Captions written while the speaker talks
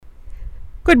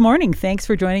Good morning. Thanks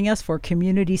for joining us for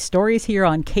Community Stories here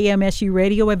on KMSU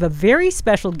Radio. We have a very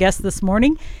special guest this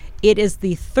morning. It is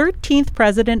the 13th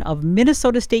president of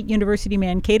Minnesota State University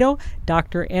Mankato,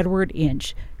 Dr. Edward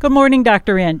Inch. Good morning,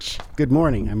 Dr. Inch. Good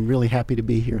morning. I'm really happy to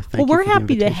be here. Thank you. Well, we're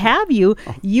happy to have you.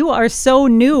 You are so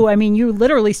new. I mean, you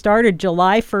literally started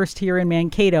July 1st here in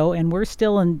Mankato, and we're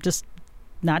still in just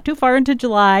not too far into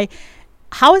July.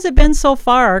 How has it been so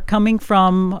far coming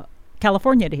from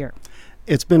California to here?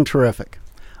 It's been terrific.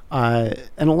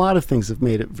 And a lot of things have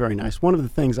made it very nice. One of the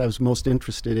things I was most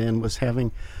interested in was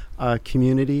having a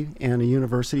community and a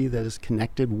university that is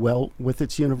connected well with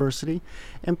its university.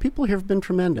 And people here have been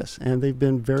tremendous, and they've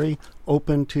been very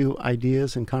open to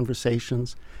ideas and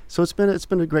conversations. So it's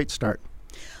been a great start.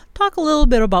 Talk a little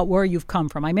bit about where you've come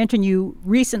from. I mentioned you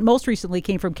most recently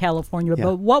came from California,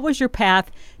 but what was your path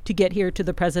to get here to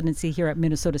the presidency here at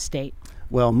Minnesota State?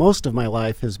 Well, most of my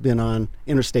life has been on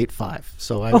Interstate 5.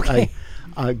 So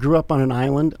I grew up on an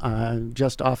island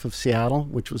just off of Seattle,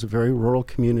 which was a very rural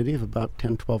community of about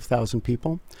 10,000, 12,000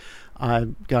 people. I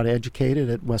got educated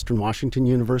at Western Washington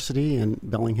University in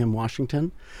Bellingham,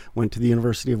 Washington, went to the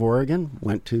University of Oregon,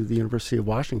 went to the University of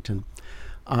Washington.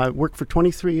 I worked for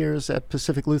 23 years at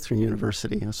Pacific Lutheran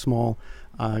University, a small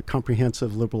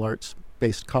comprehensive liberal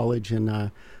arts-based college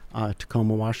in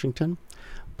Tacoma, Washington.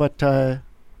 But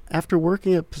after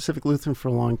working at Pacific Lutheran for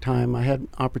a long time, I had an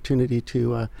opportunity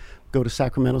to go to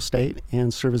Sacramento State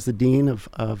and serve as the Dean of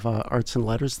Arts and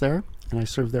Letters there. And I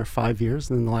served there 5 years,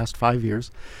 and then the last 5 years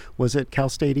was at Cal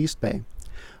State East Bay.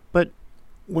 But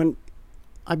when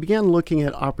I began looking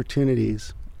at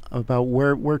opportunities about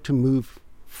where to move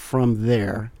from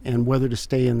there and whether to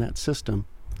stay in that system,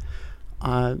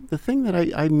 the thing that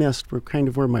I missed were kind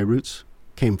of where my roots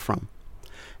came from.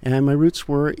 And my roots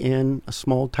were in a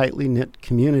small, tightly knit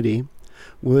community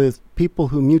with people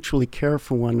who mutually care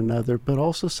for one another, but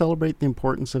also celebrate the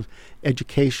importance of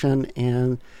education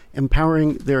and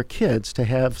empowering their kids to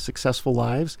have successful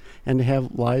lives and to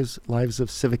have lives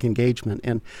of civic engagement.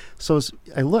 And so as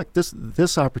I looked,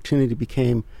 this opportunity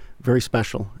became very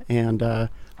special, and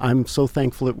I'm so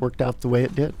thankful it worked out the way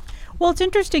it did. Well, it's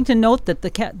interesting to note that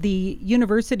the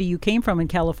university you came from in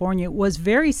California was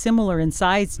very similar in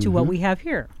size to what we have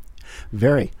here.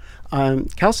 Very.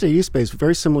 Cal State East Bay is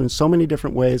very similar in so many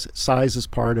different ways. Size is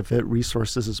part of it.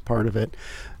 Resources is part of it.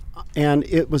 And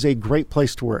it was a great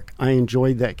place to work. I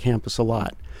enjoyed that campus a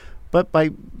lot. But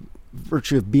by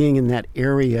virtue of being in that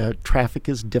area, traffic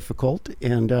is difficult,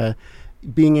 and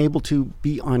being able to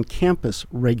be on campus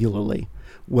regularly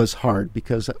was hard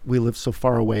because we live so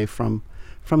far away from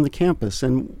the campus.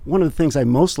 And one of the things I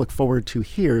most look forward to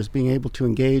here is being able to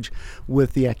engage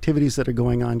with the activities that are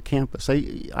going on campus.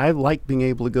 I like being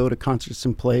able to go to concerts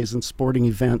and plays and sporting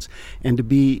events and to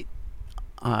be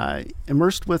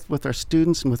immersed with our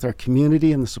students and with our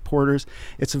community and the supporters.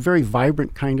 It's a very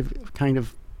vibrant kind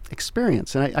of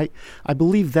experience. And I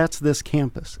believe that's this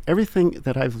campus. Everything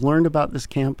that I've learned about this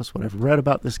campus, what I've read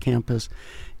about this campus,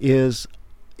 is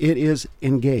it is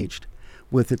engaged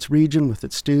with its region, with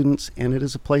its students, and it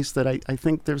is a place that I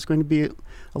think there's going to be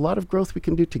a lot of growth we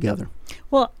can do together.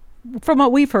 Well, from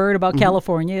what we've heard about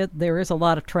California, there is a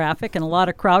lot of traffic and a lot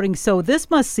of crowding, so this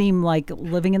must seem like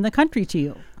living in the country to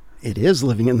you. It is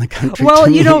living in the country to me. Well,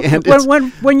 you know,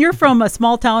 when you're from a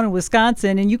small town in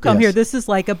Wisconsin and you come here, this is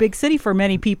like a big city for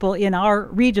many people in our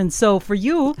region. So for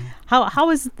you, how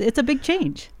is it's a big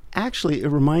change? Actually, it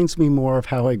reminds me more of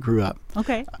how I grew up.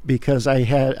 Okay. Because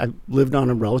I lived on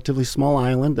a relatively small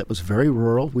island that was very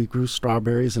rural. We grew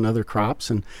strawberries and other crops,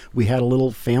 and we had a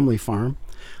little family farm.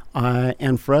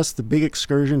 And for us, the big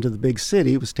excursion to the big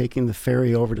city was taking the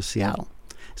ferry over to Seattle.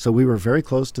 So we were very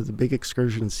close to the big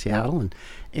excursion in Seattle.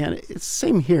 And it's the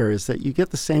same here, is that you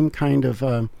get the same kind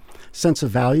of sense of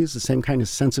values, the same kind of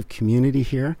sense of community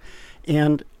here.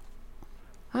 And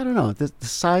I don't know, the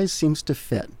size seems to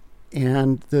fit.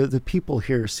 And the people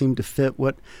here seem to fit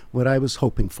what I was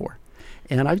hoping for.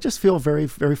 And I just feel very,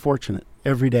 very fortunate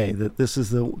every day that this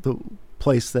is the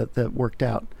place that worked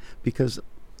out, because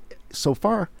so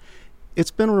far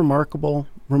it's been a remarkable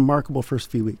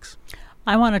first few weeks.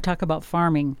 I want to talk about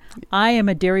farming. I am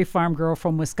a dairy farm girl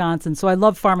from Wisconsin, so I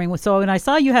love farming. So when I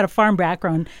saw you had a farm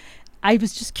background, I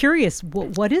was just curious,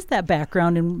 what is that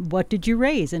background and what did you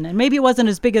raise? And maybe it wasn't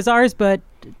as big as ours, but,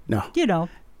 no. You know.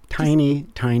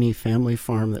 Tiny family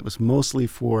farm that was mostly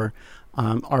for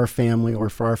our family or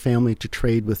for our family to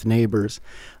trade with neighbors.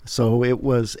 So it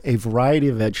was a variety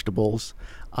of vegetables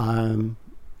and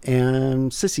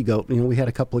sissy goat. You know, we had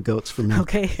a couple of goats for milk.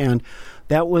 Okay. And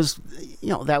that was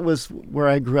where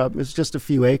I grew up. It was just a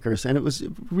few acres. And it was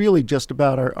really just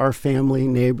about our family,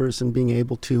 neighbors, and being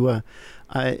able to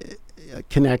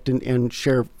connect and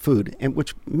share food, and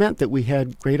which meant that we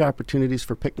had great opportunities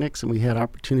for picnics, and we had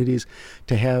opportunities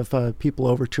to have people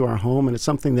over to our home. And it's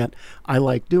something that I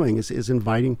like doing is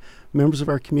inviting members of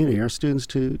our community, our students,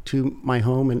 to my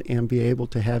home and be able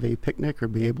to have a picnic or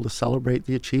be able to celebrate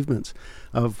the achievements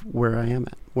of where I'm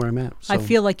at. So, I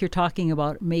feel like you're talking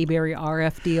about Mayberry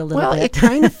RFD a little well, bit. it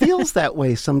kind of feels that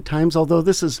way sometimes, although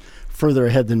this is further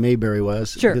ahead than Mayberry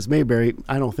was. Sure. Because Mayberry,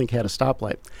 I don't think, had a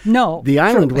stoplight. No. The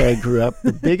island where I grew up,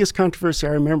 the biggest controversy I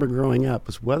remember growing up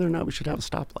was whether or not we should have a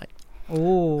stoplight.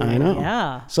 Oh, I know.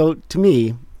 Yeah. So to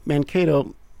me,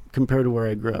 Mankato, compared to where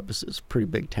I grew up, is a pretty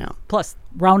big town. Plus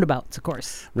roundabouts, of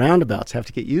course. Roundabouts, have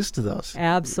to get used to those.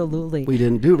 Absolutely. We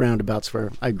didn't do roundabouts where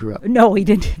I grew up. No, we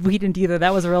didn't. We didn't either.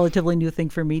 That was a relatively new thing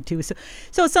for me too. So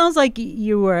it sounds like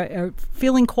you are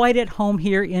feeling quite at home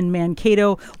here in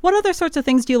Mankato. What other sorts of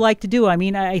things do you like to do? I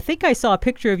mean, I think I saw a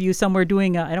picture of you somewhere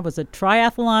doing I don't know, it was a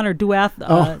triathlon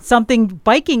or something,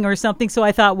 biking or something. So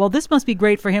I thought, well, this must be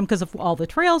great for him because of all the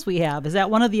trails we have. Is that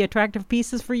one of the attractive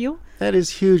pieces for you? That is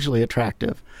hugely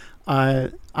attractive.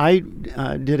 I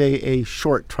did a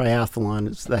short triathlon.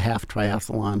 It's the half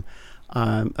triathlon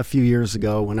a few years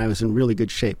ago when I was in really good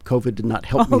shape. COVID did not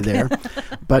help me there.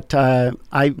 But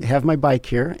I have my bike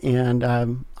here, and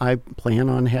I plan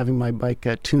on having my bike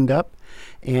tuned up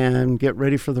and get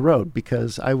ready for the road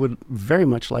because I would very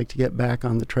much like to get back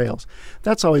on the trails.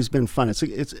 That's always been fun.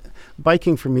 It's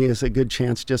biking for me is a good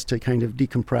chance just to kind of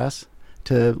decompress,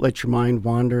 to let your mind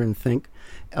wander and think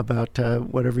about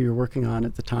whatever you're working on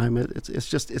at the time. It's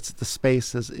the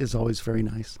space is always very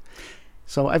nice.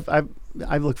 So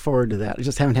I look forward to that. I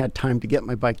just haven't had time to get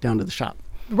my bike down to the shop.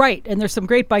 Right, and there's some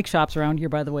great bike shops around here,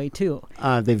 by the way, too.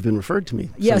 They've been referred to me.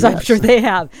 Yes, I'm sure they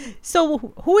have. So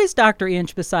who is Dr.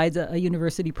 Inch besides a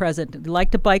university president? Do you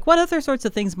like to bike? What other sorts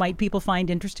of things might people find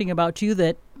interesting about you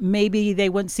that maybe they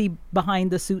wouldn't see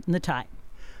behind the suit and the tie?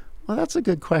 Well, that's a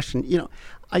good question.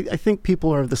 I think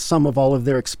people are the sum of all of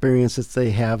their experiences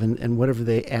they have and whatever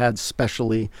they add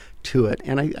specially to it.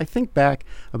 And I think back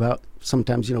about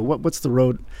sometimes, what's the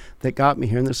road that got me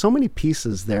here? And there's so many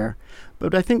pieces there.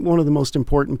 But I think one of the most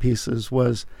important pieces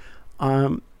was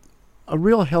a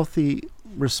real healthy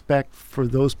respect for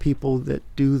those people that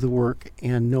do the work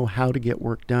and know how to get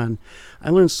work done. I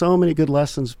learned so many good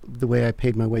lessons the way I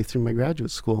paid my way through my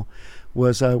graduate school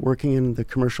was working in the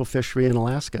commercial fishery in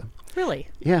Alaska. Really?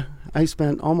 Yeah, I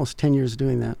spent almost 10 years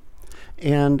doing that.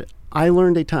 And I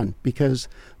learned a ton because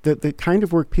the kind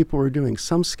of work people were doing,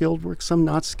 some skilled work, some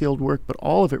not skilled work, but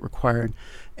all of it required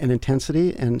an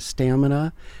intensity and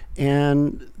stamina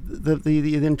and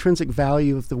the intrinsic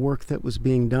value of the work that was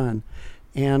being done.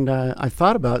 And I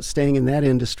thought about staying in that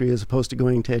industry as opposed to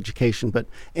going into education, but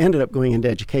ended up going into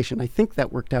education. I think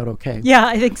that worked out okay. Yeah,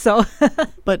 I think so.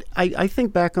 But I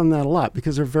think back on that a lot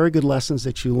because they're very good lessons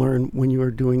that you learn when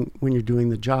you're doing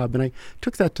the job. And I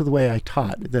took that to the way I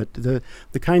taught. That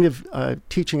the kind of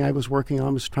teaching I was working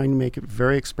on was trying to make it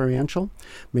very experiential,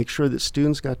 make sure that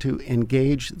students got to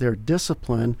engage their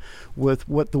discipline with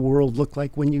what the world looked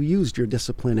like when you used your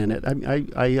discipline in it.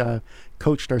 I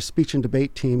coached our speech and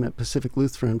debate team at Pacific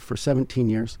Lutheran for 17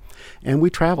 years, and we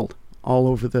traveled all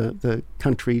over the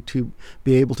country to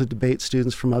be able to debate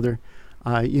students from other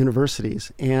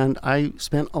universities. And I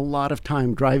spent a lot of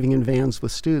time driving in vans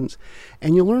with students,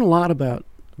 and you learn a lot about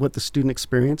what the student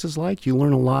experience is like. You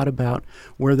learn a lot about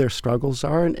where their struggles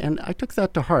are, and I took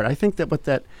that to heart. I think that what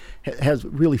that has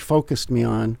really focused me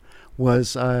on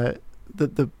was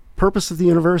the purpose of the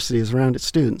university is around its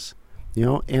students.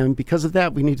 And because of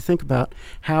that, we need to think about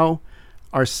how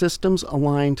our systems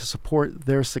align to support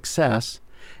their success,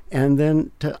 and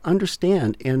then to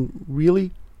understand and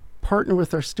really partner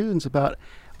with our students about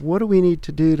what do we need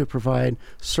to do to provide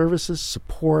services,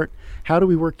 support, how do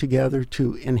we work together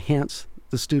to enhance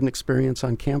the student experience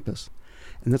on campus.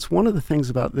 And that's one of the things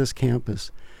about this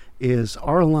campus is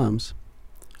our alums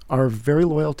are very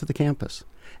loyal to the campus.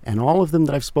 And all of them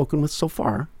that I've spoken with so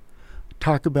far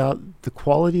talk about the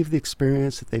quality of the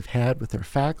experience that they've had with their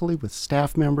faculty, with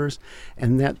staff members,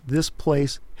 and that this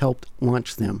place helped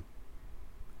launch them.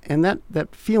 And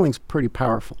that feeling's pretty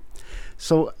powerful.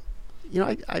 So,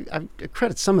 I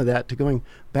credit some of that to going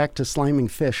back to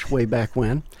sliming fish way back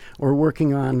when, or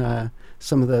working on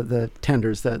some of the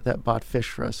tenders that bought fish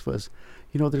for us was,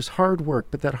 there's hard work,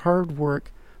 but that hard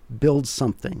work build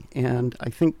something. And I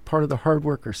think part of the hard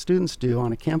work our students do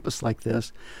on a campus like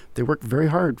this, they work very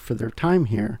hard for their time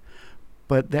here,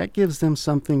 but that gives them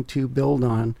something to build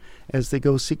on as they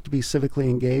go seek to be civically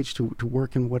engaged, to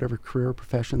work in whatever career or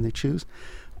profession they choose.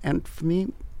 And for me,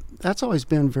 that's always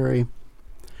been very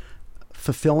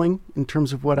fulfilling in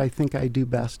terms of what I think I do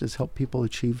best is help people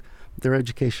achieve their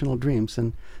educational dreams.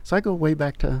 And so I go way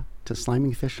back to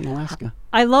sliming fish in Alaska.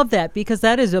 I love that, because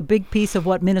that is a big piece of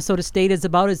what Minnesota State is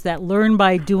about, is that learn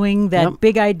by doing, that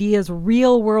big ideas,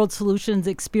 real world solutions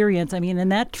experience. I mean, and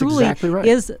that truly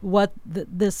is what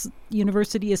this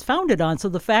university is founded on. So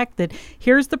the fact that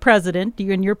here's the president,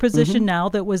 you're in your position now,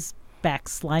 that was back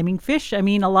sliming fish. I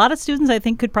mean, a lot of students, I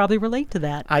think, could probably relate to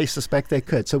that. I suspect they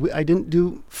could. So I didn't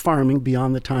do farming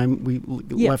beyond the time we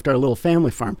left our little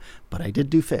family farm, but I did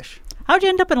do fish. How'd you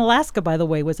end up in Alaska, by the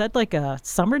way? Was that like a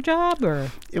summer job, or?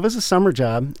 It was a summer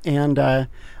job, and I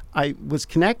was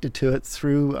connected to it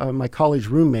through my college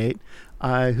roommate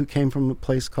who came from a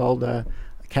place called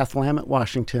Cathlamet,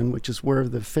 Washington, which is where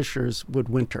the fishers would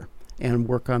winter and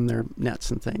work on their nets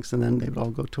and things. And then they would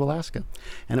all go to Alaska.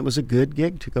 And it was a good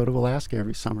gig to go to Alaska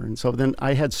every summer. And so then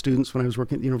I had students when I was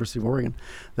working at the University of Oregon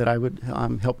that I would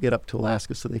help get up to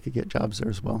Alaska so they could get jobs there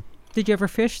as well. Did you ever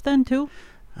fish then, too?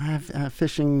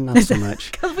 Fishing, not so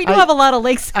much. Because we do have a lot of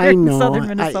lakes here in southern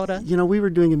Minnesota. We were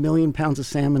doing 1 million pounds of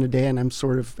salmon a day, and I've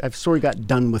sort of got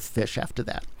done with fish after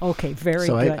that. Okay, very good.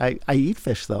 So I eat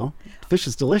fish, though. Fish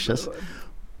is delicious,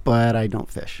 but I don't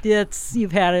fish.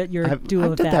 You've had it. You're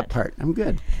doing that. I did that part. I'm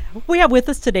good. We have with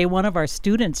us today one of our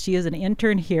students. She is an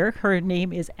intern here. Her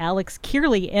name is Alex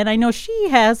Kearley, and I know she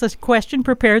has a question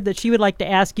prepared that she would like to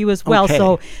ask you as well.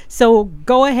 Okay. So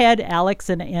go ahead, Alex,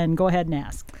 and go ahead and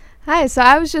ask. Hi, so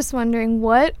I was just wondering,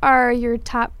 what are your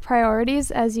top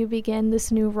priorities as you begin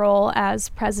this new role as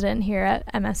president here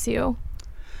at MSU?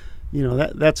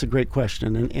 That's a great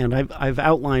question, and I've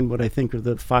outlined what I think are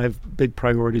the 5 big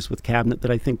priorities with Cabinet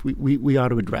that I think we ought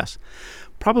to address.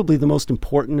 Probably the most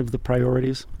important of the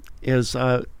priorities is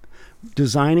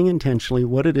designing intentionally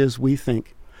what it is we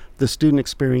think the student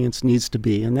experience needs to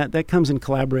be. And that comes in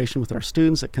collaboration with our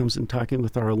students, that comes in talking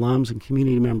with our alums and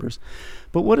community members.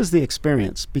 But what is the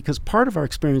experience? Because part of our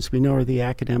experience we know are the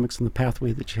academics and the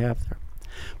pathway that you have there.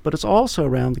 But it's also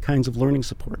around the kinds of learning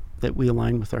support that we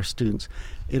align with our students.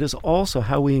 It is also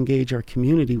how we engage our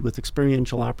community with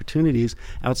experiential opportunities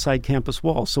outside campus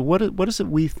walls. So what is it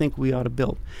we think we ought to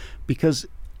build? Because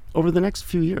over the next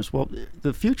few years,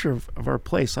 the future of our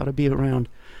place ought to be around,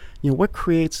 what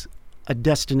creates a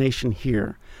destination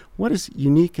here? What is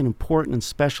unique and important and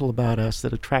special about us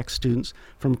that attracts students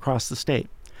from across the state?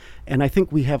 And I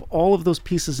think we have all of those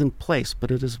pieces in place, but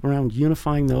it is around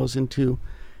unifying those into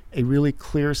a really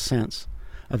clear sense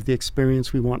of the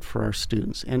experience we want for our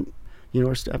students. And,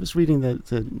 I was reading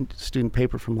the student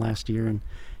paper from last year,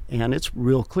 and it's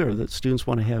real clear that students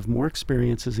want to have more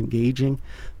experiences engaging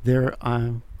their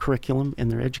curriculum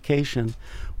and their education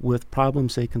with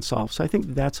problems they can solve. So I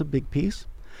think that's a big piece.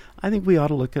 I think we ought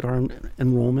to look at our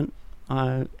enrollment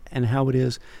and how it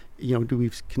is. Do we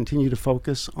continue to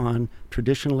focus on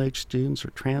traditional age students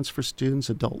or transfer students,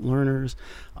 adult learners,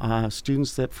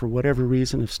 students that for whatever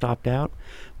reason have stopped out?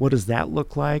 What does that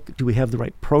look like? Do we have the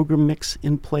right program mix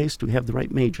in place? Do we have the right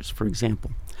majors, for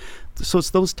example? So it's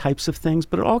those types of things,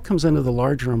 but it all comes under the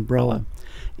larger umbrella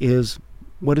is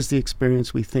what is the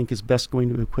experience we think is best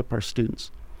going to equip our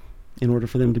students in order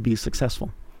for them to be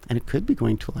successful? And it could be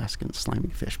going to Alaska and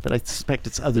sliming fish, but I suspect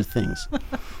it's other things.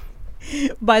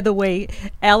 By the way,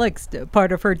 Alex,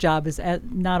 part of her job is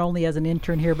not only as an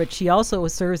intern here, but she also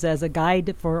serves as a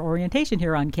guide for orientation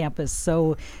here on campus.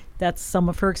 So that's some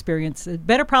of her experience.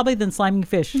 Better probably than sliming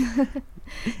fish.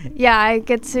 Yeah, I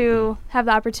get to have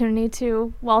the opportunity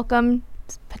to welcome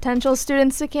potential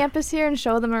students to campus here and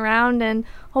show them around and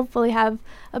hopefully have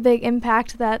a big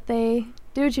impact that they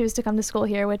do choose to come to school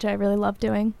here, which I really love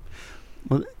doing.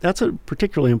 Well, that's a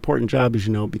particularly important job, as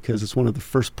you know, because it's one of the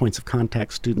first points of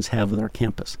contact students have with our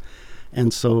campus.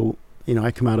 And so,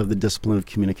 I come out of the discipline of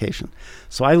communication.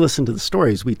 So I listen to the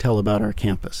stories we tell about our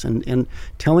campus and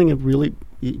telling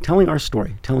our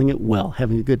story, telling it well,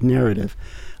 having a good narrative,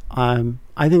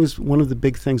 I think is one of the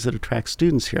big things that attracts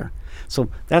students here. So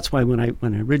that's why when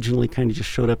I originally kind of just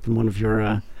showed up in one of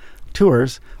your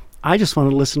tours, I just wanted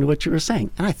to listen to what you were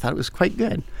saying, and I thought it was quite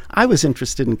good. I was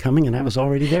interested in coming, and I was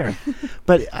already there.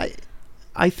 But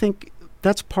I think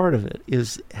that's part of it,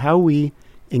 is how we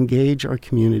engage our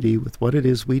community with what it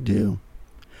is we do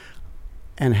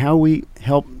and how we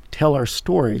help tell our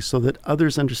story so that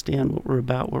others understand what we're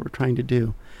about, what we're trying to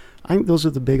do. I think those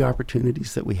are the big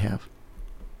opportunities that we have.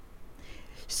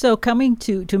 So coming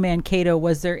to Mankato,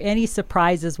 was there any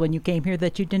surprises when you came here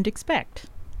that you didn't expect?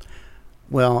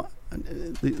 Well,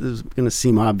 this is going to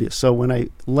seem obvious. So when I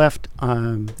left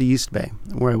the East Bay,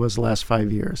 where I was the last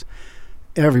 5 years,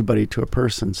 everybody to a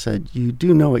person said, "You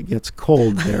do know it gets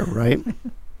cold there, right?"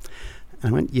 I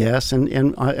went, "Yes." And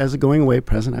as a going away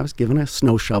present, I was given a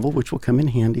snow shovel, which will come in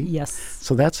handy. Yes.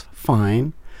 So that's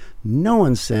fine. No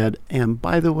one said, and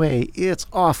by the way, it's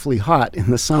awfully hot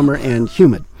in the summer and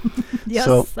humid. Yes,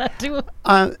 so, that too.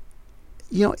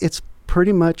 It's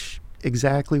pretty much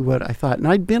exactly what I thought. And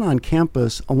I'd been on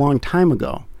campus a long time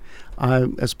ago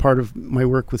as part of my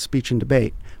work with speech and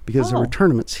debate, because there were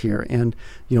tournaments here. And,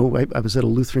 I was at a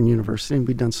Lutheran university, and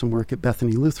we'd done some work at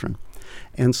Bethany Lutheran.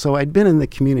 And so I'd been in the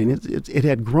community. It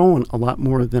had grown a lot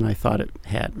more than I thought it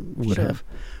would have.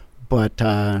 But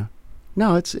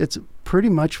no, it's pretty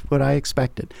much what I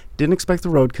expected. Didn't expect the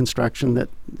road construction that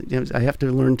I have to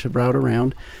learn to route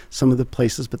around some of the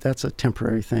places, but that's a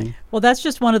temporary thing. Well, that's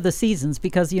just one of the seasons,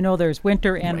 because there's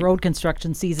winter and road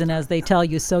construction season, as they tell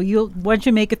you. So once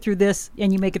you make it through this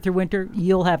and you make it through winter,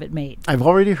 you'll have it made. I've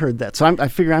already heard that, so I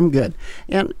figure I'm good.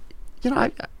 And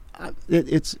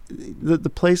it's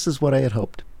the place is what I had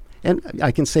hoped, and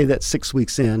I can say that 6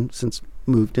 weeks in, since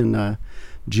moved in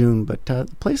June, but the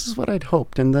place is what I'd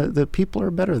hoped, and the people are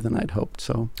better than I'd hoped.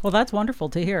 So, well, that's wonderful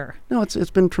to hear. No, it's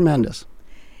been tremendous.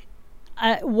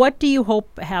 What do you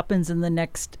hope happens in the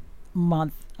next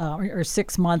month or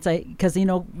 6 months? Because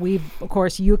we've, of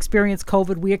course, you experienced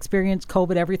COVID, we experienced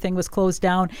COVID, everything was closed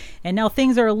down, and now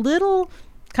things are a little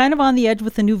kind of on the edge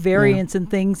with the new variants and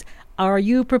things. Are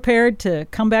you prepared to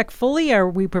come back fully? Are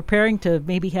we preparing to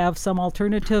maybe have some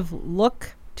alternative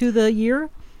look to the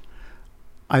year?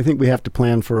 I think we have to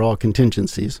plan for all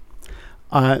contingencies.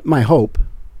 My hope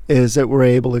is that we're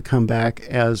able to come back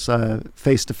as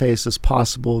face-to-face as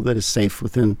possible, that is safe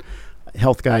within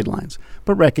health guidelines,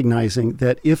 but recognizing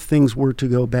that if things were to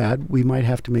go bad, we will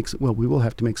have to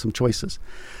make some choices.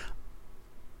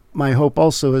 My hope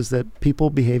also is that people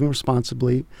behaving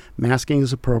responsibly, masking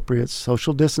is appropriate,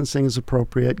 social distancing is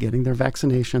appropriate, getting their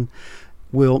vaccination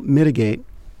will mitigate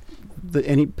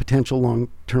any potential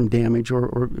long-term damage,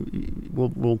 or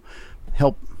will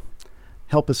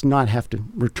help us not have to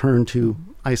return to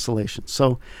isolation.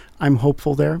 So I'm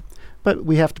hopeful there, but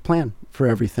we have to plan for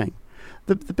everything.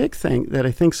 The big thing that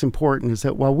I think is important is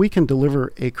that while we can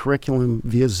deliver a curriculum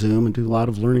via Zoom and do a lot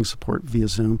of learning support via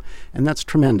Zoom, and that's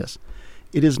tremendous,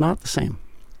 it is not the same.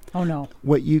 Oh, no.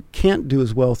 What you can't do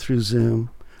as well through Zoom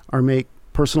are make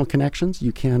personal connections.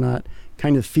 You cannot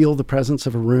kind of feel the presence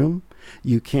of a room.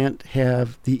 You can't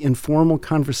have the informal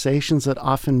conversations that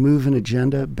often move an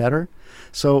agenda better.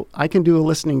 So I can do a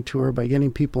listening tour by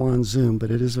getting people on Zoom, but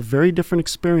it is a very different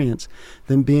experience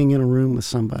than being in a room with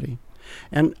somebody.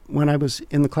 And when I was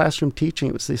in the classroom teaching,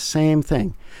 it was the same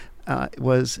thing. It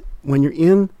was when you're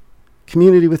in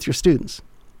community with your students,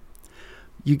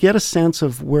 you get a sense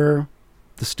of where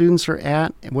the students are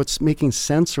at and what's making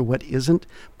sense or what isn't,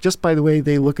 just by the way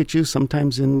they look at you,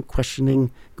 sometimes in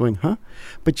questioning, going, huh?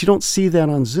 But you don't see that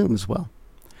on Zoom as well.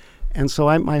 And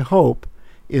so my hope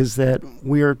is that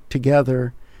we're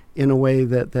together in a way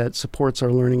that supports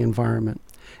our learning environment.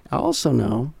 I also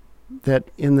know that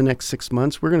in the next 6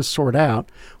 months, we're going to sort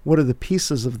out what are the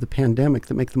pieces of the pandemic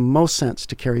that make the most sense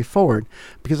to carry forward,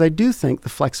 because I do think the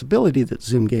flexibility that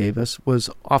Zoom gave us was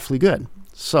awfully good.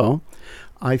 So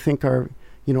I think our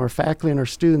faculty and our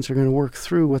students are going to work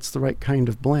through what's the right kind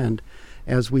of blend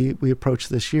as we approach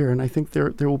this year. And I think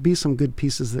there will be some good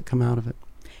pieces that come out of it.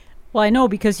 Well, I know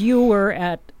because you were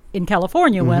in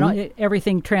California when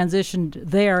everything transitioned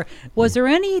there. Was there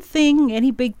any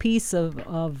big piece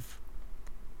of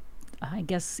I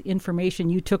guess, information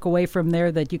you took away from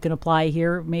there that you can apply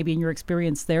here, maybe in your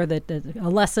experience there, that a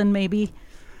lesson maybe?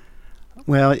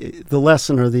 Well, the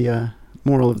lesson or the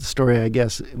moral of the story, I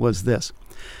guess, was this,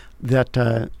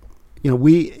 that,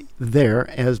 we there,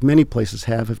 as many places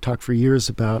have talked for years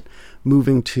about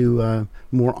moving to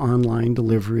more online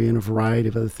delivery and a variety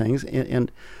of other things,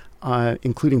 and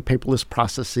including paperless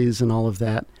processes and all of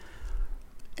that.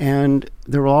 And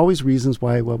there are always reasons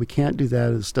why, we can't do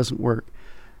that, this doesn't work.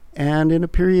 And in a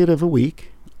period of a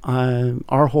week,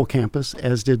 our whole campus,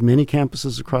 as did many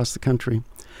campuses across the country,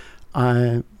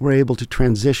 were able to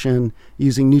transition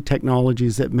using new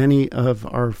technologies that many of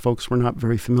our folks were not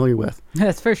very familiar with.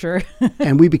 That's for sure.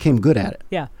 And we became good at it.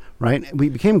 Yeah. Right? We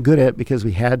became good at it because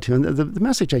we had to. And the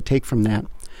message I take from that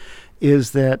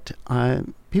is that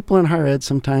people in higher ed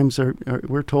sometimes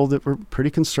we're told that we're pretty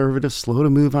conservative, slow to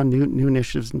move on new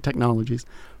initiatives and technologies.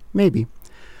 Maybe.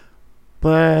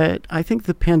 But I think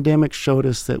the pandemic showed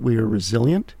us that we are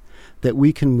resilient, that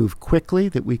we can move quickly,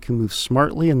 that we can move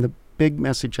smartly. And the big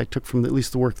message I took from at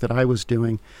least the work that I was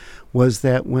doing was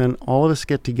that when all of us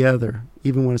get together,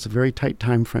 even when it's a very tight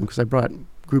time frame, because I brought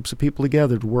groups of people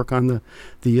together to work on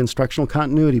the instructional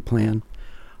continuity plan,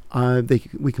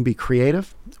 we can be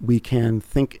creative, we can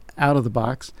think out of the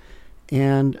box,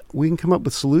 and we can come up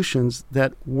with solutions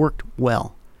that worked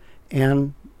well.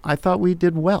 And I thought we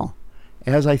did well.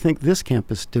 as I think this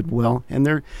campus did well. And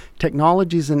there are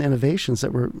technologies and innovations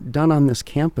that were done on this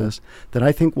campus that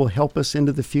I think will help us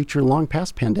into the future long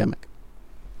past pandemic.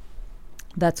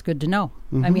 That's good to know.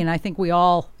 Mm-hmm. I mean, I think we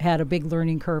all had a big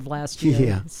learning curve last year.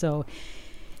 Yeah. So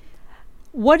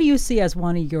what do you see as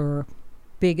one of your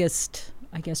biggest,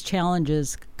 I guess,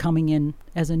 challenges coming in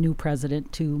as a new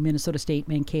president to Minnesota State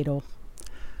Mankato?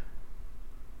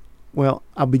 Well,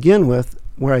 I'll begin with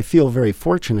where I feel very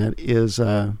fortunate is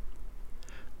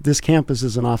this campus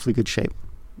is in awfully good shape.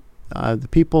 The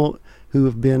people who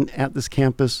have been at this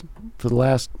campus for the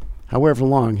last however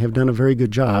long have done a very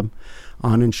good job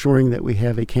on ensuring that we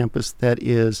have a campus that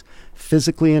is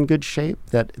physically in good shape,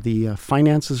 that the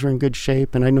finances are in good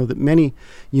shape. And I know that many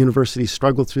universities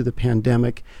struggled through the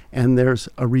pandemic, and there's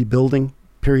a rebuilding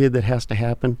period that has to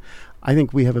happen. I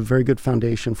think we have a very good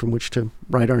foundation from which to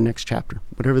write our next chapter,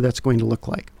 whatever that's going to look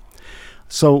like.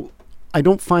 So I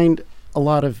don't find a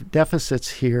lot of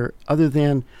deficits here, other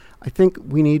than I think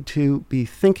we need to be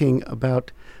thinking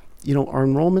about, our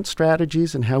enrollment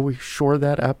strategies and how we shore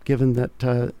that up, given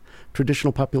that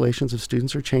traditional populations of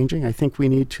students are changing. I think we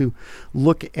need to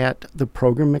look at the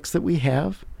program mix that we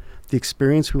have, the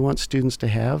experience we want students to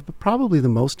have, but probably the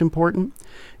most important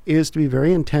is to be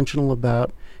very intentional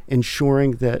about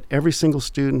ensuring that every single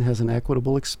student has an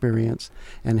equitable experience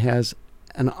and has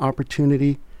an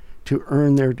opportunity to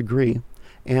earn their degree,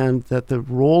 and that the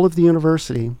role of the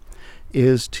university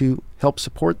is to help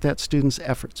support that student's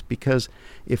efforts. Because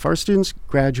if our students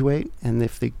graduate, and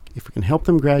if we can help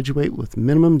them graduate with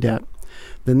minimum debt,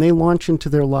 then they launch into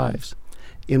their lives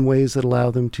in ways that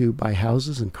allow them to buy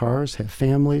houses and cars, have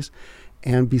families,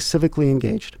 and be civically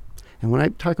engaged. And when I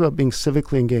talk about being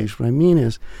civically engaged, what I mean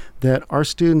is that our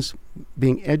students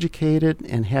being educated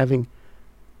and having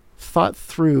thought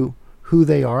through who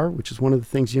they are, which is one of the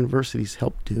things universities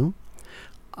help do.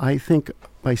 I think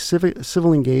by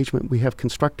civil engagement, we have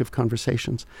constructive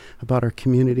conversations about our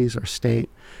communities, our state,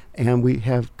 and we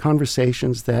have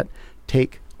conversations that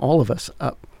take all of us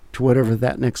up to whatever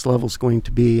that next level is going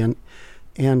to be. And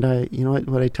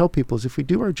what I tell people is if we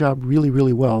do our job really,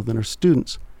 really well, then our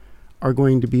students are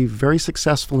going to be very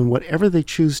successful in whatever they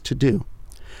choose to do.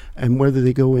 And whether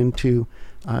they go into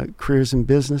careers in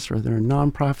business, or they're in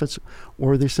nonprofits,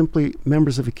 or they're simply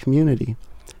members of a community,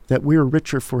 that we're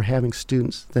richer for having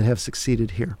students that have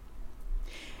succeeded here.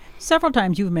 Several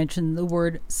times you've mentioned the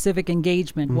word civic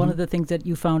engagement, one of the things that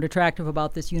you found attractive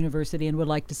about this university and would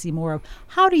like to see more of.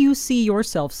 How do you see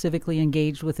yourself civically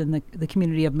engaged within the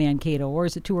community of Mankato, or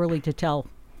is it too early to tell?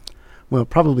 Well,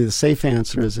 probably the safe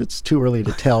answer is it's too early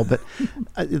to tell, but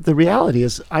the reality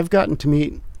is I've gotten to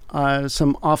meet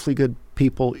some awfully good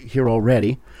people here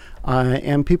already,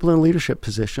 and people in leadership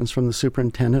positions, from the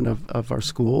superintendent of our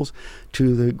schools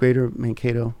to the Greater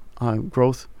Mankato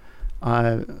Growth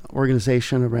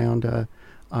organization around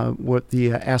what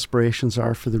the aspirations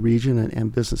are for the region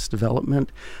and business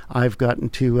development. I've gotten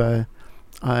to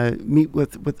meet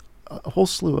with a whole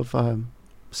slew of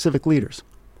civic leaders.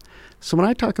 So when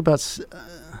I talk about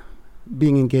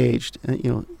being engaged,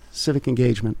 civic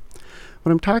engagement,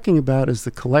 what I'm talking about is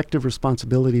the collective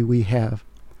responsibility we have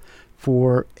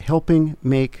for helping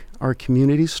make our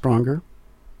communities stronger,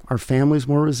 our families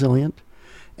more resilient,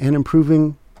 and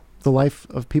improving the life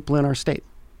of people in our state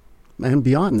and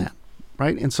beyond that,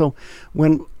 right? And so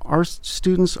when our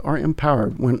students are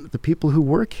empowered, when the people who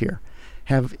work here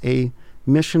have a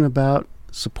mission about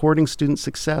supporting student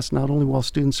success, not only while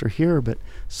students are here, but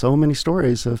so many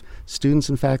stories of students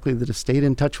and faculty that have stayed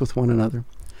in touch with one another.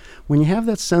 When you have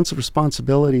that sense of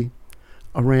responsibility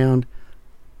around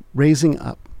raising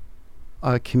up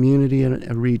a community and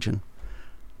a region,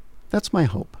 that's my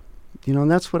hope. And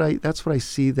that's what I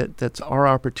see that's our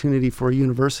opportunity for a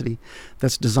university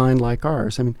that's designed like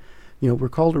ours. I mean, we're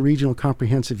called a regional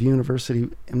comprehensive university,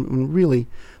 and really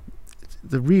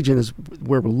the region is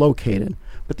where we're located,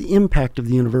 but the impact of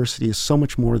the university is so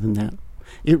much more than that.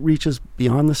 It reaches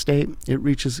beyond the state, it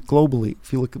reaches globally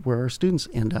if you look at where our students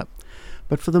end up.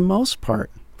 But for the most part,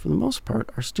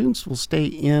 our students will stay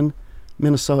in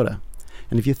Minnesota.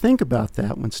 And if you think about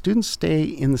that, when students stay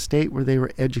in the state where they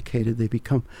were educated, they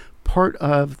become part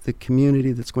of the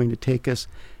community that's going to take us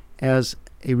as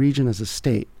a region, as a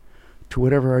state, to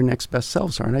whatever our next best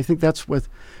selves are. And I think that's with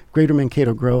Greater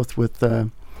Mankato Growth, with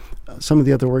some of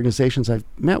the other organizations I've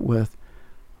met with.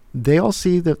 They all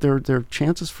see that there are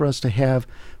chances for us to have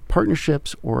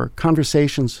partnerships or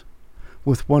conversations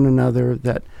with one another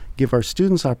that give our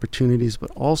students opportunities,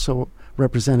 but also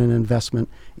represent an investment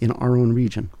in our own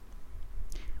region.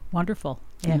 Wonderful.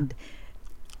 Yeah. And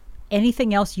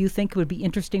anything else you think would be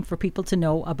interesting for people to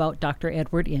know about Dr.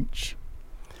 Edward Inch?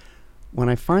 When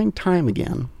I find time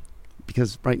again,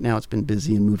 because right now it's been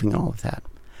busy and moving and all of that.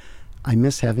 I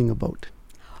miss having a boat.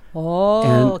 Oh,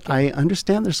 and okay. I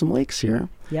understand there's some lakes here.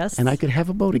 Yes. And I could have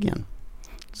a boat again.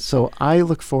 So I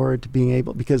look forward to being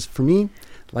able, because for me,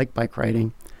 like bike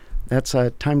riding, that's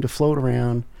a time to float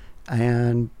around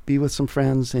and be with some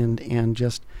friends and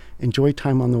just enjoy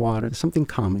time on the water. There's something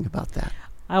calming about that.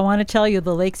 I want to tell you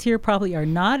the lakes here probably are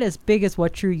not as big as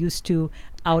what you're used to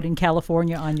out in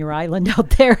California on your island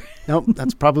out there. Nope,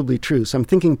 that's probably true. So I'm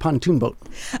thinking pontoon boat.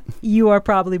 You are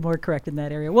probably more correct in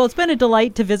that area. Well, it's been a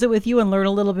delight to visit with you and learn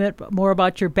a little bit more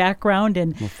about your background.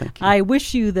 And Well, thank you. I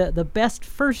wish you the best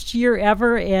first year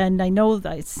ever. And I know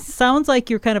that it sounds like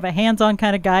you're kind of a hands-on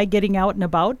kind of guy, getting out and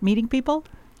about, meeting people.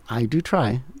 I do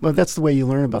try. Well, that's the way you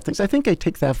learn about things. I think I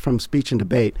take that from speech and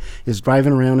debate, is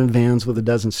driving around in vans with a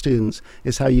dozen students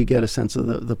is how you get a sense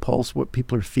of the pulse, what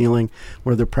people are feeling,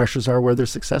 where their pressures are, where their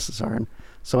successes are. And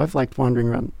so I've liked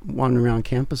wandering around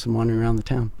campus and wandering around the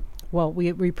town. Well, we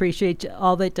appreciate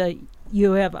all that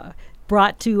you have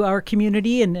brought to our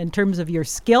community in terms of your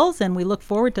skills, and we look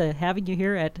forward to having you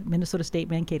here at Minnesota State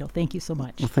Mankato. Thank you so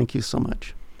much. Well, thank you so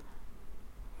much.